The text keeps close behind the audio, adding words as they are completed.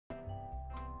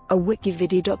a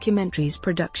WikiVidi documentaries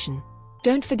production.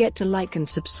 Don't forget to like and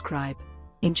subscribe.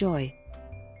 Enjoy.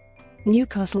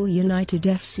 Newcastle United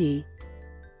FC.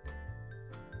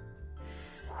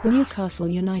 Newcastle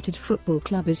United Football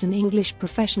Club is an English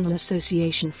professional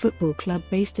association football club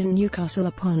based in Newcastle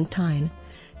upon Tyne,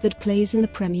 that plays in the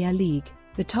Premier League,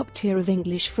 the top tier of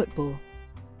English football.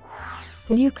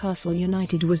 Newcastle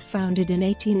United was founded in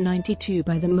 1892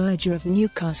 by the merger of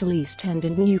Newcastle East End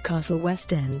and Newcastle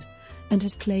West End, and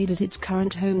has played at its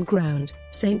current home ground,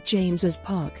 St James's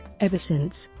Park, ever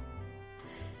since.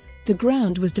 The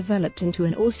ground was developed into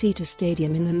an all-seater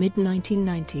stadium in the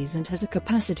mid-1990s and has a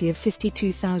capacity of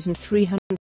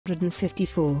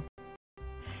 52,354.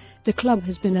 The club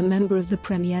has been a member of the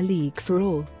Premier League for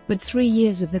all but 3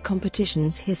 years of the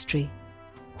competition's history,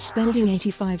 spending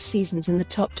 85 seasons in the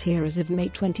top tier as of May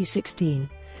 2016,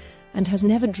 and has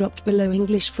never dropped below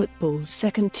English football's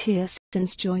second tier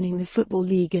since joining the Football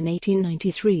League in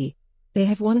 1893. They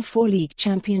have won 4 league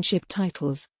championship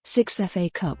titles, 6 FA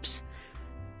Cups,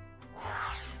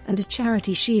 and a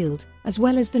Charity Shield, as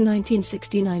well as the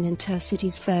 1969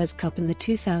 Intercities Fairs Cup and the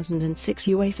 2006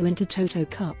 UEFA Intertoto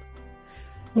Cup.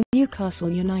 Newcastle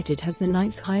United has the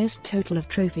 9th highest total of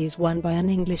trophies won by an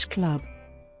English club.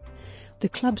 The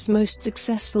club's most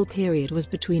successful period was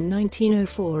between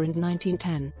 1904 and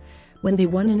 1910, when they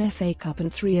won an FA Cup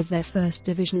and 3 of their first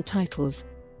division titles.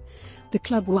 The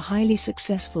club were highly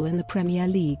successful in the Premier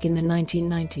League in the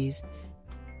 1990s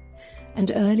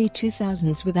and early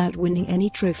 2000s without winning any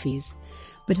trophies,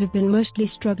 but have been mostly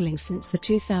struggling since the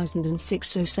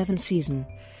 2006-07 season,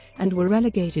 and were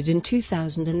relegated in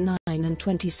 2009 and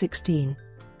 2016.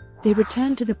 They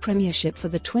returned to the Premiership for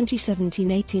the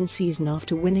 2017-18 season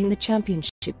after winning the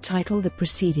Championship title the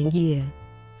preceding year.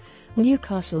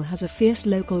 Newcastle has a fierce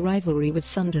local rivalry with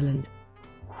Sunderland,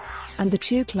 and the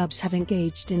two clubs have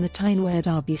engaged in the Tyne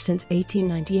derby since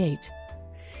 1898.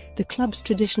 The club's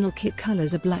traditional kit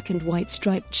colours are black and white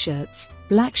striped shirts,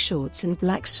 black shorts and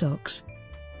black socks.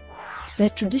 Their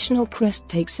traditional crest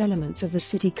takes elements of the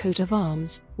city coat of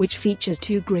arms, which features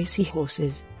 2 grey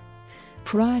seahorses.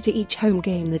 Prior to each home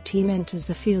game the team enters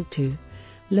the field to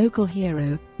 "Local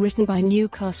Hero," written by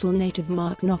Newcastle native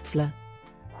Mark Knopfler,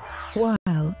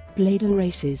 while "Bladen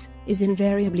Races" is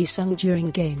invariably sung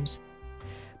during games.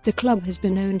 The club has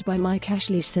been owned by Mike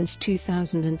Ashley since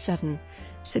 2007,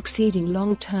 succeeding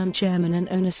long-term chairman and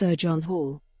owner Sir John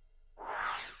Hall.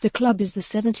 The club is the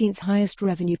 17th highest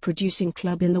revenue-producing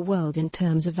club in the world in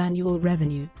terms of annual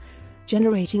revenue,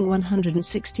 generating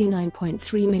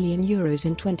 €169.3 million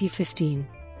in 2015.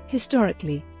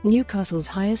 Historically, Newcastle's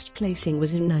highest placing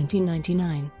was in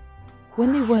 1999,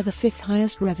 when they were the 5th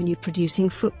highest revenue-producing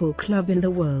football club in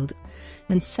the world,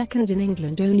 and second in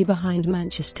England only behind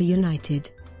Manchester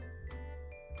United.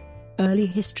 Early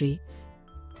history.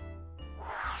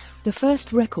 The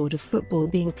first record of football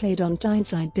being played on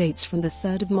Tyneside dates from the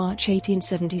 3rd of March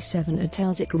 1877 at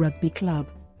Elswick Rugby Club.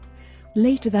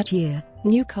 Later that year,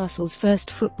 Newcastle's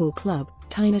first football club,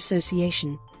 Tyne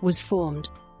Association, was formed.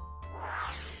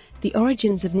 The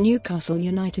origins of Newcastle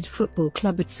United Football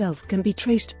Club itself can be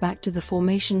traced back to the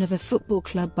formation of a football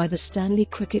club by the Stanley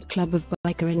Cricket Club of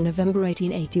Byker in November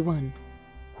 1881.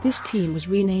 This team was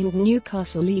renamed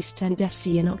Newcastle East End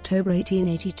FC in October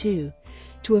 1882,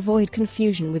 to avoid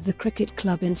confusion with the cricket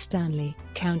club in Stanley,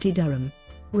 County Durham.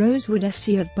 Rosewood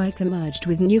FC of Byker merged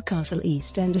with Newcastle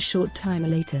East End a short time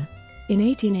later. In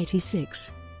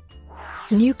 1886,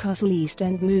 Newcastle East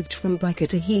End moved from Byker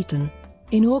to Heaton.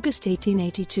 In August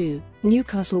 1882,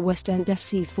 Newcastle West End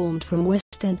FC formed from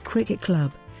West End Cricket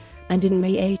Club, and in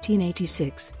May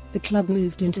 1886, the club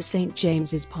moved into St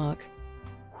James's Park.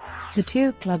 The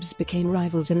two clubs became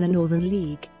rivals in the Northern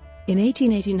League. In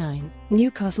 1889,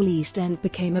 Newcastle East End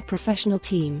became a professional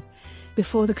team,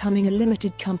 before becoming a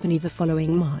limited company the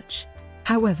following March.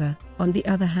 However, on the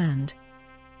other hand,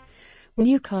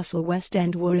 Newcastle West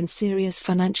End were in serious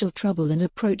financial trouble and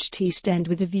approached East End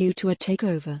with a view to a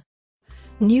takeover.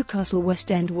 Newcastle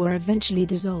West End were eventually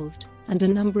dissolved, and a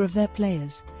number of their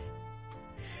players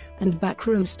and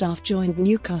backroom staff joined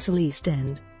Newcastle East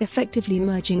End, effectively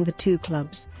merging the two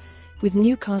clubs, with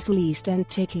Newcastle East End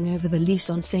taking over the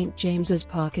lease on St James's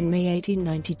Park in May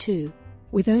 1892,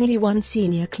 with only one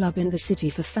senior club in the city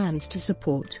for fans to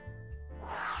support.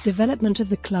 Development of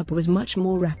the club was much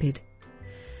more rapid.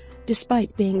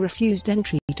 Despite being refused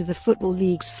entry to the Football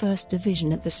League's First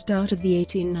Division at the start of the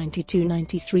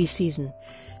 1892-93 season,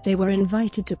 they were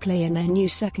invited to play in their new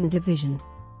Second Division.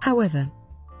 However,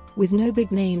 with no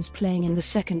big names playing in the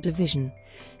Second Division,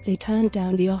 they turned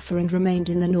down the offer and remained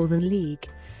in the Northern League,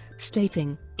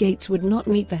 stating gates would not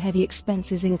meet the heavy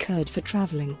expenses incurred for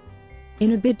travelling.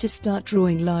 In a bid to start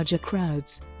drawing larger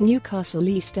crowds, Newcastle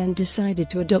East End decided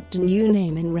to adopt a new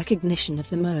name in recognition of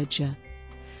the merger.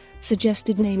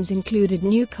 Suggested names included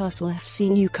Newcastle FC,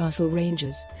 Newcastle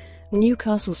Rangers,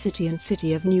 Newcastle City and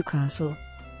City of Newcastle.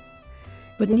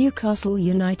 But Newcastle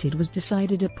United was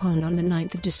decided upon on the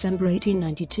 9th of December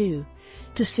 1892,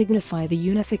 to signify the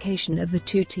unification of the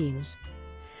two teams.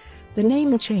 The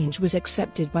name change was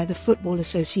accepted by the Football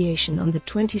Association on the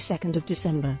 22nd of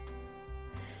December.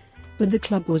 But the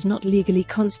club was not legally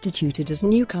constituted as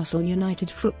Newcastle United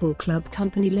Football Club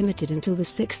Company Limited until the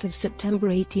 6th of September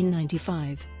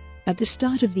 1895. At the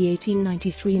start of the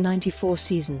 1893-94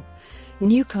 season,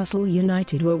 Newcastle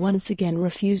United were once again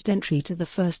refused entry to the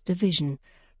First Division,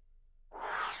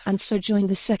 and so joined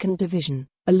the Second Division,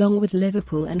 along with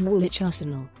Liverpool and Woolwich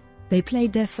Arsenal. They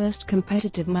played their first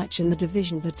competitive match in the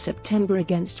division that September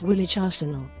against Woolwich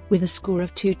Arsenal, with a score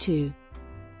of 2-2.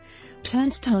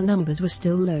 Turnstile numbers were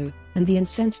still low, and the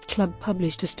incensed club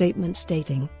published a statement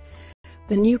stating,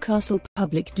 "The Newcastle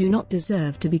public do not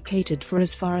deserve to be catered for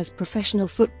as far as professional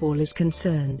football is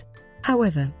concerned."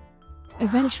 However,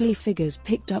 eventually figures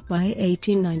picked up by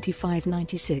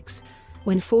 1895-96,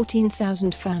 when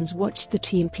 14,000 fans watched the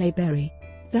team play Bury.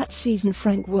 That season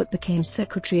Frank Watt became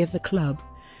secretary of the club,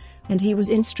 and he was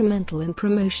instrumental in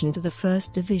promotion to the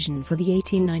First Division for the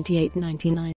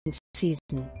 1898-99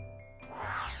 season.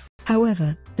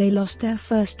 However, they lost their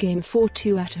first game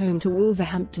 4-2 at home to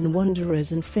Wolverhampton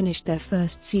Wanderers and finished their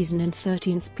first season in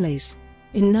 13th place.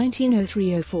 In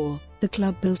 1903-04, the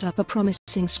club built up a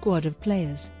promising squad of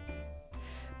players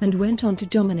and went on to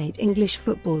dominate English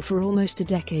football for almost a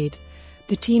decade.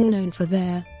 The team known for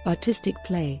their artistic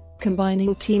play,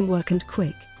 combining teamwork and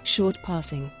quick, short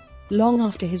passing. Long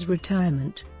after his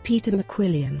retirement, Peter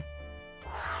McWilliam,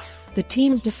 the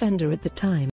team's defender at the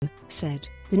time, said,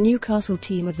 "The Newcastle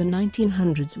team of the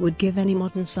 1900s would give any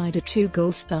modern side a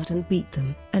 2-goal start and beat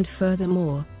them, and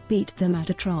furthermore, beat them at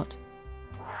a trot."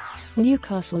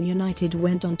 Newcastle United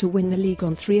went on to win the league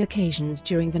on 3 occasions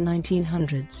during the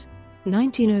 1900s.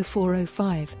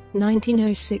 1904-05,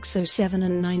 1906-07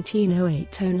 and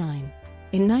 1908-09.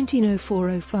 In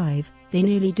 1904-05, they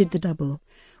nearly did the double,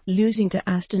 losing to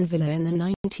Aston Villa in the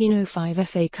 1905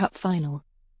 FA Cup final.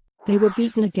 They were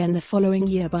beaten again the following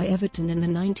year by Everton in the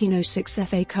 1906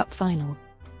 FA Cup final.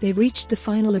 They reached the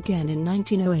final again in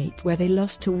 1908 where they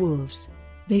lost to Wolves.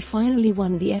 They finally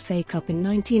won the FA Cup in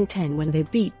 1910 when they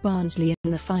beat Barnsley in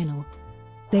the final.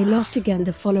 They lost again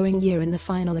the following year in the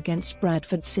final against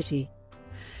Bradford City.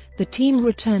 The team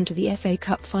returned to the FA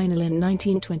Cup final in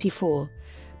 1924.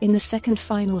 In the second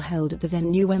final held at the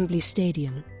then new Wembley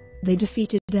Stadium, they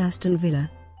defeated Aston Villa,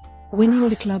 winning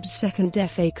the club's second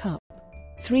FA Cup.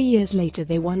 3 years later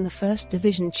they won the First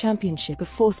Division Championship a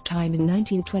fourth time in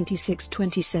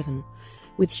 1926-27,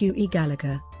 with Hughie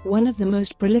Gallagher, one of the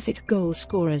most prolific goal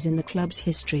scorers in the club's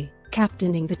history,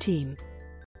 captaining the team.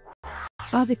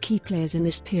 Other key players in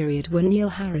this period were Neil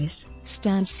Harris,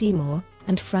 Stan Seymour,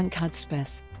 and Frank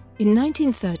Hudspeth. In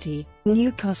 1930,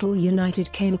 Newcastle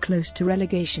United came close to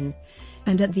relegation,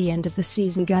 and at the end of the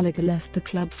season Gallagher left the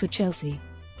club for Chelsea.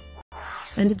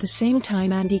 And at the same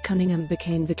time Andy Cunningham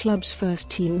became the club's first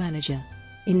team manager.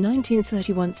 In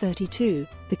 1931-32,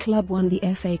 the club won the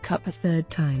FA Cup a third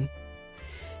time.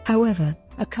 However,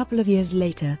 a couple of years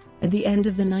later, at the end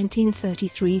of the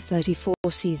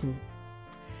 1933-34 season,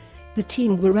 the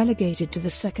team were relegated to the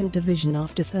second division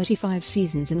after 35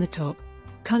 seasons in the top.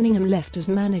 Cunningham left as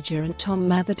manager and Tom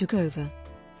Mather took over.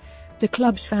 The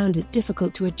clubs found it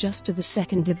difficult to adjust to the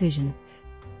second division,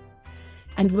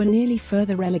 and were nearly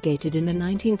further relegated in the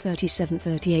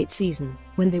 1937-38 season,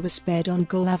 when they were spared on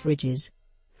goal averages.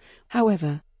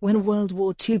 However, when World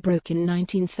War II broke in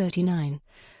 1939,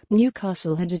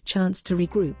 Newcastle had a chance to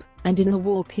regroup, and in the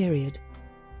war period,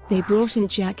 they brought in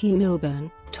Jackie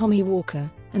Milburn, Tommy Walker,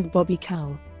 and Bobby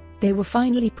Cowell. They were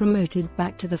finally promoted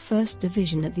back to the First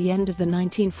Division at the end of the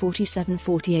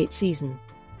 1947-48 season.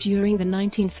 During the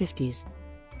 1950s,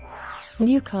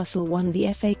 Newcastle won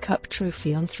the FA Cup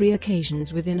trophy on 3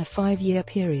 occasions within a 5-year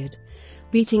period,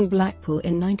 beating Blackpool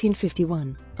in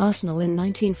 1951, Arsenal in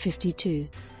 1952,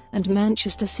 and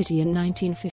Manchester City in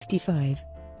 1955.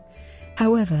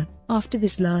 However, after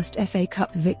this last FA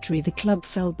Cup victory the club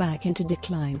fell back into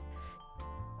decline,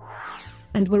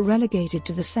 and were relegated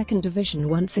to the second division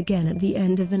once again at the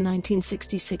end of the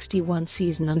 1960-61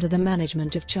 season under the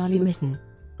management of Charlie Mitten.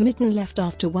 Mitten left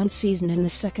after 1 season in the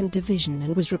second division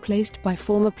and was replaced by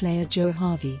former player Joe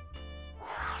Harvey.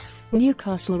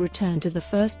 Newcastle returned to the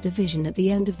First Division at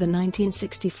the end of the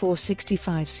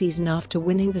 1964-65 season after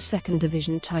winning the second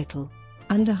division title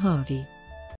under Harvey.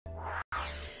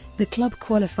 The club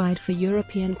qualified for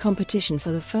European competition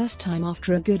for the first time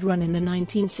after a good run in the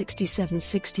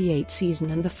 1967-68 season,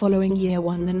 and the following year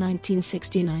won the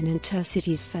 1969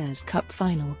 Intercities Fairs Cup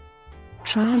final,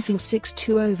 triumphing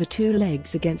 6-2 over two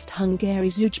legs against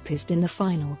Hungary's Újpest in the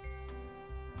final.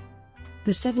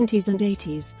 The 70s and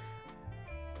 80s.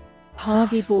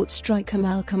 Harvey bought striker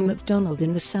Malcolm MacDonald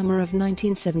in the summer of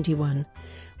 1971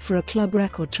 for a club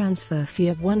record transfer fee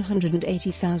of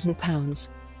 £180,000.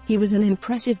 He was an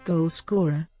impressive goal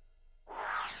scorer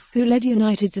who led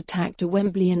United's attack to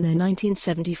Wembley in their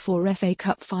 1974 FA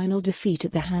Cup final defeat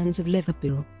at the hands of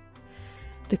Liverpool.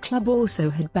 The club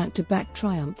also had back-to-back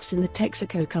triumphs in the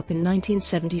Texaco Cup in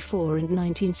 1974 and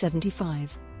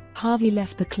 1975. Harvey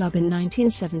left the club in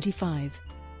 1975,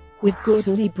 with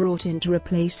Gordon Lee brought in to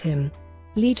replace him.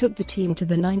 Lee took the team to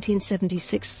the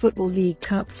 1976 Football League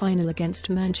Cup final against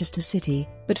Manchester City,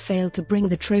 but failed to bring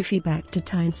the trophy back to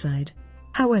Tyneside.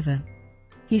 However,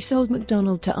 he sold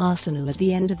MacDonald to Arsenal at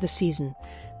the end of the season,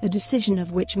 a decision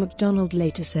of which MacDonald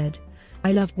later said,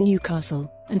 "I loved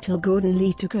Newcastle until Gordon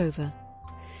Lee took over."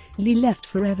 Lee left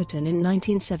for Everton in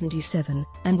 1977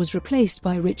 and was replaced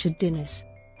by Richard Dinnis.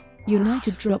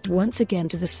 United dropped once again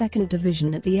to the second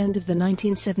division at the end of the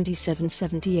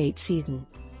 1977-78 season.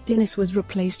 Dinnis was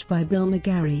replaced by Bill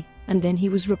McGarry, and then he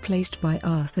was replaced by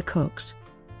Arthur Cox.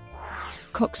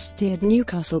 Cox steered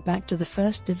Newcastle back to the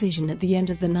first division at the end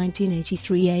of the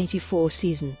 1983-84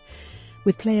 season,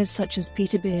 with players such as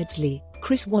Peter Beardsley,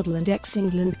 Chris Waddle and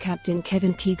ex-England captain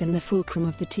Kevin Keegan the fulcrum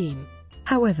of the team.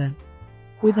 However,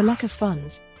 with a lack of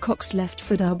funds, Cox left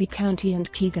for Derby County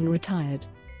and Keegan retired.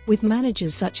 With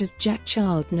managers such as Jack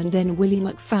Charlton and then Willie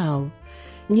McFowle,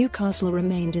 Newcastle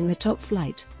remained in the top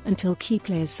flight until key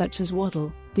players such as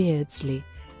Waddle, Beardsley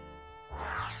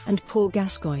and Paul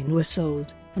Gascoigne were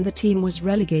sold, and the team was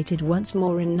relegated once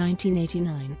more in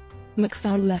 1989.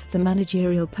 McFowle left the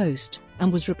managerial post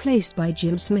and was replaced by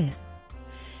Jim Smith.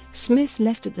 Smith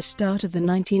left at the start of the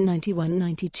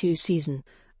 1991-92 season,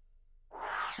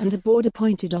 and the board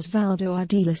appointed Osvaldo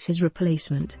Ardiles his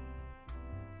replacement.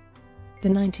 The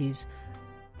 90s.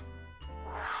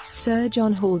 Sir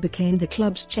John Hall became the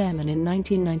club's chairman in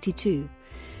 1992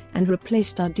 and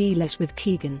replaced Ardiles with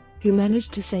Keegan, who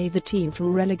managed to save the team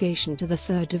from relegation to the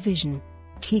third division.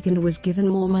 Keegan was given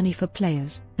more money for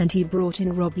players, and he brought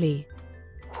in Rob Lee,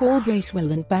 Paul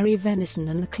Bracewell and Barry Venison,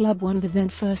 and the club won the then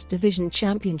First Division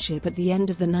Championship at the end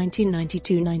of the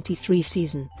 1992-93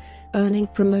 season, earning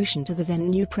promotion to the then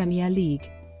new Premier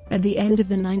League at the end of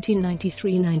the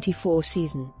 1993-94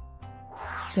 season.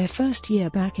 Their first year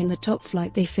back in the top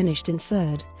flight they finished in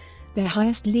third, their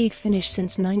highest league finish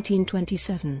since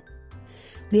 1927.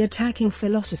 The attacking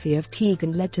philosophy of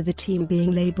Keegan led to the team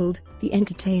being labelled the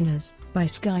Entertainers by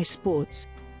Sky Sports.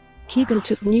 Keegan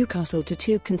took Newcastle to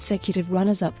two consecutive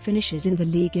runners-up finishes in the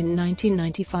league in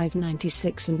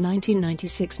 1995-96 and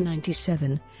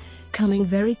 1996-97, coming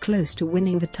very close to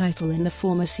winning the title in the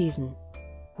former season.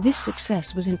 This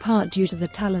success was in part due to the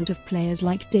talent of players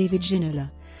like David Ginola,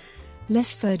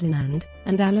 Les Ferdinand,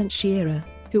 and Alan Shearer,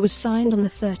 who was signed on the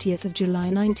 30th of July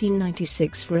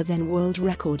 1996 for a then world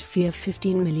record fee of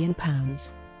 £15 million.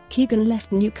 Keegan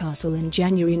left Newcastle in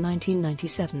January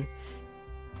 1997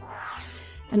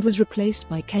 and was replaced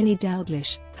by Kenny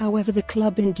Dalglish. However, the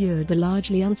club endured the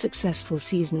largely unsuccessful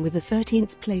season with a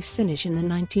 13th place finish in the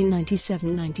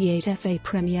 1997-98 FA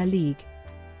Premier League.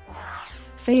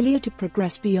 Failure to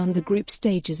progress beyond the group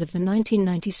stages of the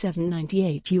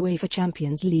 1997-98 UEFA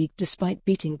Champions League despite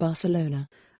beating Barcelona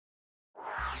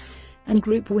and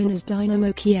group winners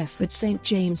Dynamo Kiev at St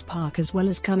James Park, as well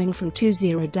as coming from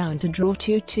 2-0 down to draw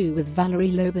 2-2 with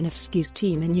Valery Lobanovsky's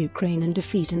team in Ukraine and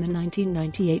defeat in the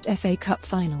 1998 FA Cup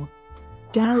final.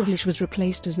 Dalglish was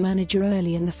replaced as manager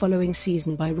early in the following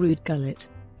season by Ruud Gullit.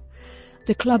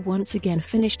 The club once again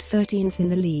finished 13th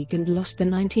in the league and lost the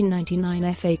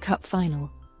 1999 FA Cup final.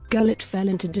 Gullit fell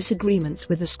into disagreements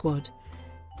with the squad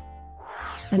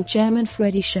and chairman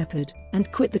Freddie Shepherd, and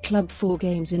quit the club 4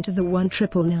 games into the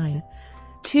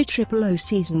 1999-2000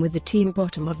 season with the team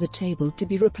bottom of the table to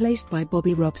be replaced by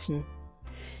Bobby Robson.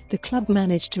 The club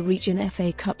managed to reach an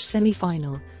FA Cup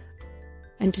semi-final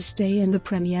and to stay in the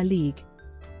Premier League.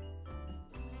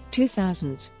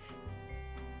 2000s.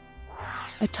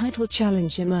 A title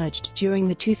challenge emerged during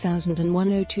the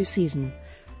 2001-02 season,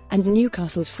 and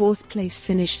Newcastle's 4th place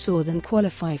finish saw them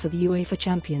qualify for the UEFA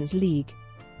Champions League.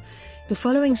 The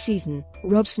following season,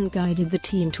 Robson guided the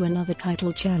team to another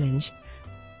title challenge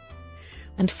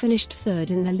and finished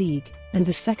 3rd in the league and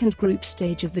the second group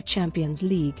stage of the Champions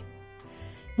League.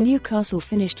 Newcastle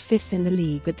finished 5th in the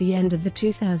league at the end of the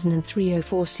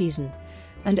 2003-04 season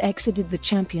and exited the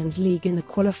Champions League in the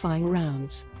qualifying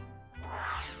rounds.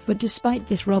 But despite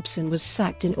this, Robson was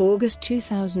sacked in August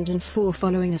 2004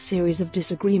 following a series of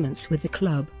disagreements with the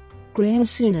club. Graham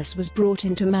Souness was brought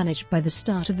in to manage by the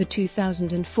start of the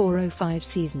 2004-05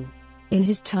 season. In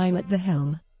his time at the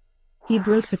helm, he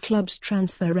broke the club's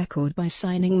transfer record by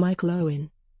signing Michael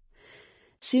Owen.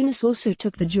 Souness also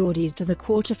took the Geordies to the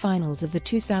quarter-finals of the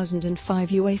 2005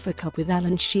 UEFA Cup, with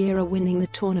Alan Shearer winning the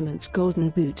tournament's Golden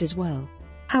Boot as well.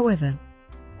 However,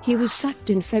 he was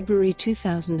sacked in February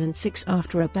 2006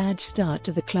 after a bad start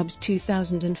to the club's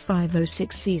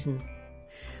 2005-06 season.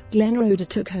 Glenn Roeder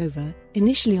took over,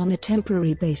 initially on a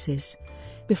temporary basis,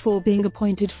 before being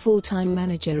appointed full-time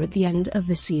manager at the end of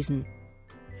the season.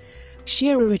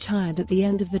 Shearer retired at the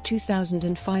end of the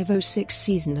 2005-06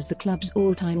 season as the club's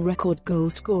all-time record goal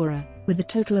scorer, with a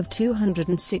total of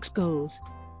 206 goals.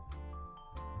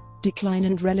 Decline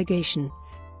and relegation.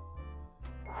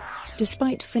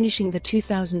 Despite finishing the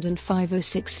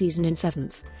 2005-06 season in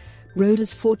 7th,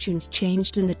 Roeder's fortunes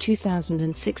changed in the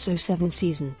 2006-07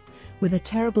 season, with a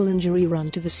terrible injury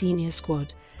run to the senior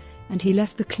squad, and he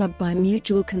left the club by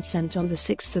mutual consent on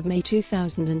 6 May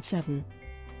 2007.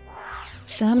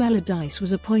 Sam Allardyce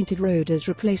was appointed Roeder's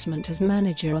replacement as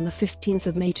manager on 15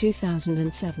 May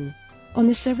 2007.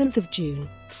 On 7 June,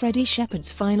 Freddie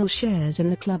Shepherd's final shares in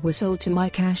the club were sold to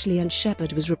Mike Ashley, and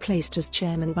Shepherd was replaced as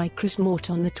chairman by Chris Mort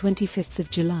on 25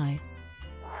 July.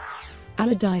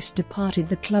 Allardyce departed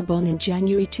the club in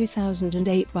January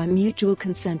 2008 by mutual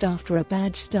consent after a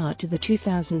bad start to the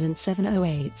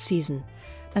 2007-08 season,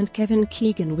 and Kevin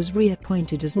Keegan was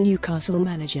reappointed as Newcastle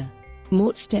manager.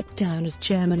 Mort stepped down as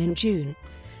chairman in June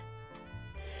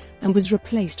and was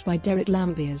replaced by Derek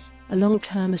Lambiers, a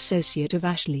long-term associate of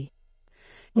Ashley.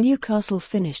 Newcastle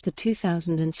finished the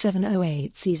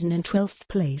 2007-08 season in 12th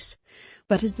place,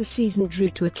 but as the season drew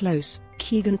to a close,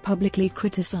 Keegan publicly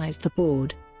criticised the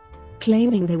board,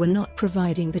 claiming they were not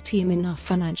providing the team enough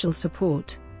financial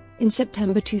support. In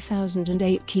September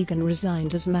 2008, Keegan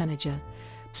resigned as manager,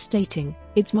 stating,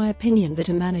 "It's my opinion that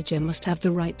a manager must have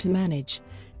the right to manage,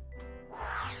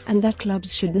 and that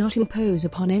clubs should not impose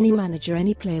upon any manager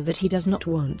any player that he does not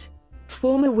want."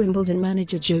 Former Wimbledon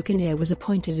manager Joe Kinnear was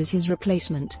appointed as his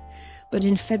replacement, but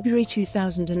in February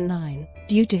 2009,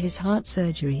 due to his heart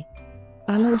surgery,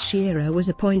 Alan Shearer was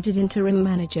appointed interim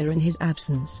manager in his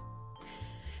absence.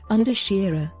 Under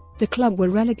Shearer, the club were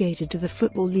relegated to the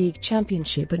Football League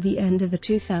Championship at the end of the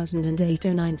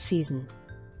 2008-09 season,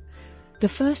 the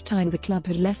first time the club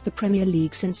had left the Premier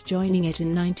League since joining it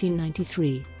in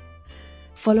 1993.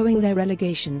 Following their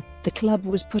relegation, the club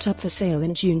was put up for sale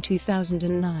in June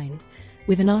 2009,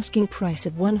 with an asking price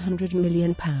of £100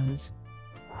 million.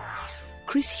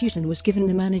 Chris Hughton was given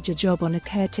the manager job on a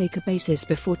caretaker basis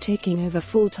before taking over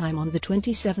full-time on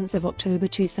 27 October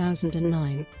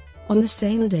 2009. On the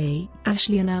same day,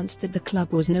 Ashley announced that the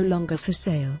club was no longer for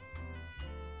sale.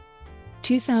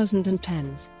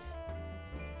 2010s.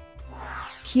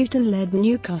 Hughton led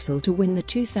Newcastle to win the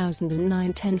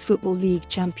 2009-10 Football League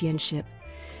Championship,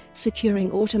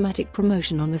 securing automatic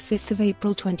promotion on 5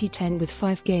 April 2010 with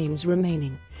 5 games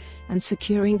remaining, and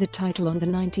securing the title on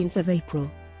 19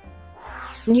 April.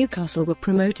 Newcastle were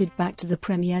promoted back to the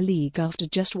Premier League after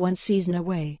just one season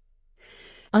away.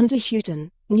 Under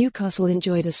Hughton, Newcastle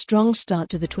enjoyed a strong start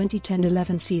to the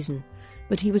 2010-11 season,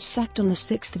 but he was sacked on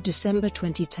 6 December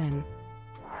 2010.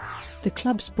 The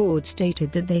club's board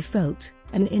stated that they felt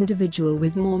an individual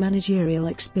with more managerial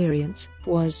experience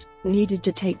was needed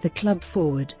to take the club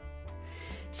forward.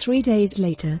 3 days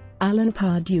later, Alan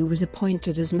Pardew was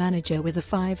appointed as manager with a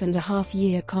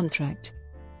 5.5-year contract.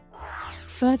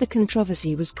 Further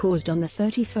controversy was caused on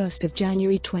 31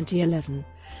 January 2011,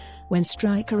 when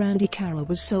striker Andy Carroll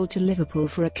was sold to Liverpool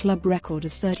for a club record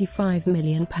of £35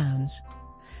 million.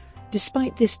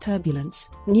 Despite this turbulence,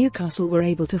 Newcastle were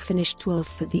able to finish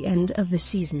 12th at the end of the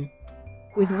season,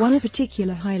 with one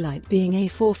particular highlight being a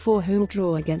 4-4 home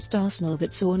draw against Arsenal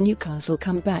that saw Newcastle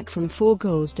come back from 4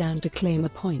 goals down to claim a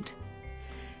point.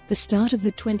 The start of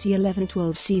the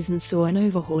 2011-12 season saw an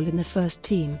overhaul in the first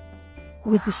team,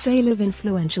 with the sale of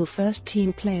influential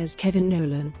first-team players Kevin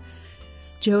Nolan,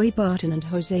 Joey Barton and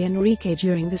Jose Enrique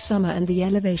during the summer, and the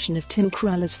elevation of Tim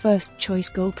Krul as first-choice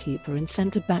goalkeeper and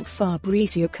centre-back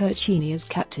Fabrizio Curcini as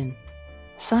captain.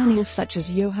 Signings such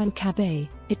as Yohan Cabaye,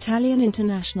 Italian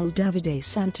international Davide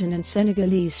Santon and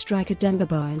Senegalese striker Demba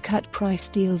Ba and cut-price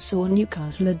deals saw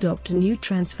Newcastle adopt a new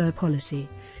transfer policy,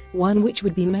 one which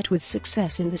would be met with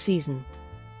success in the season.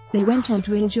 They went on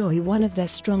to enjoy one of their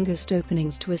strongest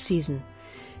openings to a season,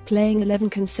 playing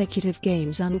 11 consecutive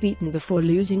games unbeaten before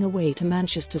losing away to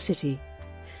Manchester City.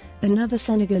 Another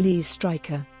Senegalese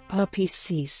striker, Papiss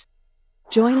Cisse,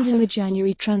 joined in the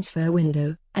January transfer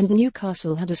window, and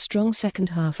Newcastle had a strong second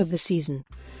half of the season,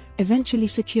 eventually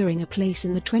securing a place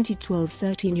in the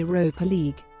 2012-13 Europa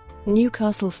League.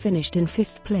 Newcastle finished in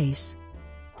 5th place,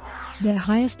 their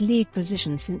highest league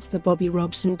position since the Bobby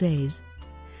Robson days.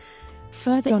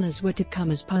 Further honours were to come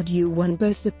as Pardew won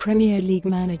both the Premier League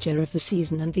Manager of the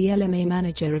Season and the LMA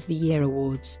Manager of the Year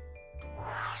awards.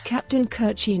 Captain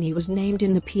Kurt Cheney was named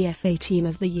in the PFA Team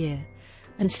of the Year,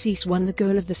 and Cease won the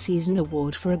Goal of the Season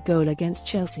award for a goal against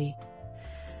Chelsea.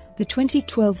 The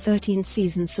 2012-13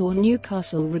 season saw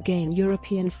Newcastle regain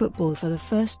European football for the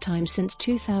first time since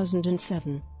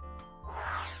 2007.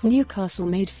 Newcastle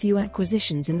made few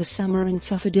acquisitions in the summer and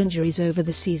suffered injuries over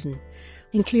the season,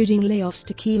 including layoffs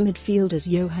to key midfielders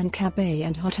Johan Cabay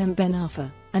and Hotem Ben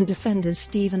Arfa, and defenders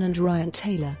Stephen and Ryan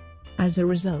Taylor. As a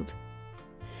result,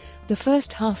 the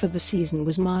first half of the season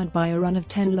was marred by a run of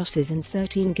 10 losses in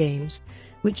 13 games,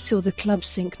 which saw the club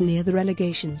sink near the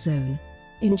relegation zone.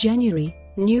 In January,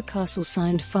 Newcastle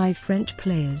signed 5 French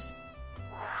players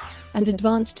and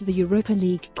advanced to the Europa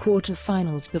League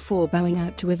quarter-finals before bowing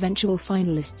out to eventual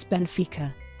finalists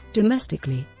Benfica.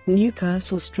 Domestically,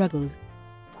 Newcastle struggled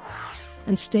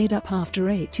and stayed up after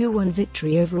a 2-1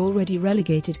 victory over already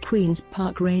relegated Queen's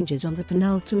Park Rangers on the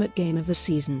penultimate game of the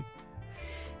season.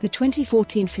 The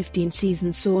 2014-15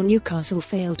 season saw Newcastle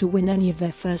fail to win any of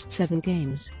their first 7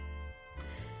 games,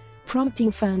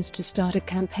 prompting fans to start a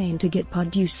campaign to get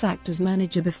Pardew sacked as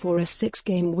manager before a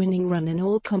 6-game winning run in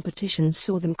all competitions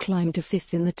saw them climb to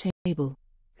 5th in the table.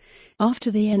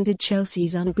 After they ended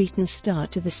Chelsea's unbeaten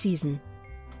start to the season,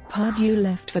 Pardew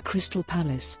left for Crystal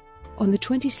Palace. On the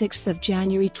 26th of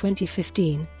January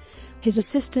 2015, his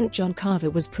assistant John Carver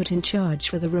was put in charge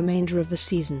for the remainder of the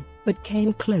season, but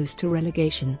came close to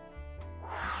relegation,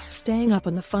 staying up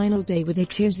on the final day with a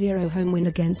 2-0 home win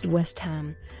against West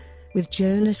Ham, with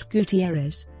Jonas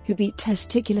Gutierrez, who beat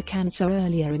testicular cancer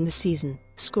earlier in the season,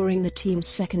 scoring the team's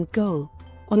second goal.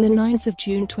 On the 9th of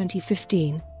June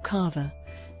 2015, Carver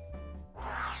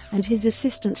and his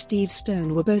assistant Steve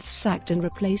Stone were both sacked and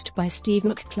replaced by Steve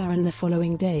McClaren the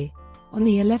following day. On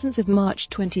the 11th of March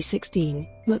 2016,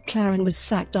 McClaren was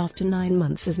sacked after 9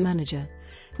 months as manager,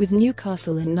 with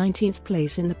Newcastle in 19th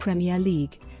place in the Premier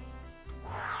League,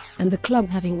 and the club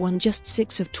having won just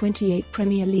 6 of 28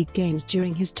 Premier League games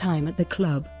during his time at the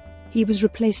club. He was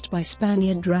replaced by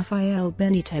Spaniard Rafael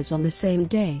Benitez on the same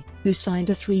day, who signed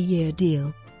a 3-year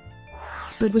deal,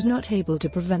 but was not able to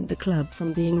prevent the club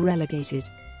from being relegated.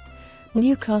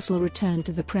 Newcastle returned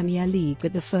to the Premier League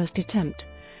with the first attempt,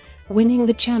 winning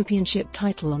the championship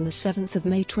title on the 7th of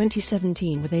May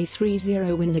 2017 with a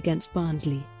 3-0 win against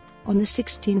Barnsley. On the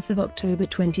 16th of October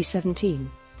 2017,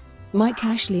 Mike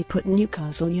Ashley put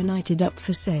Newcastle United up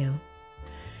for sale.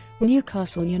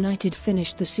 Newcastle United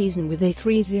finished the season with a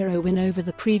 3-0 win over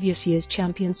the previous year's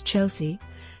champions Chelsea,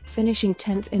 finishing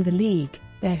 10th in the league,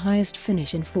 their highest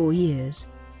finish in 4 years.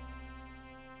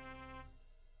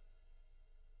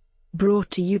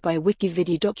 Brought to you by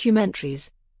WikiVidi Documentaries.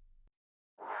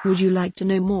 Would you like to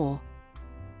know more?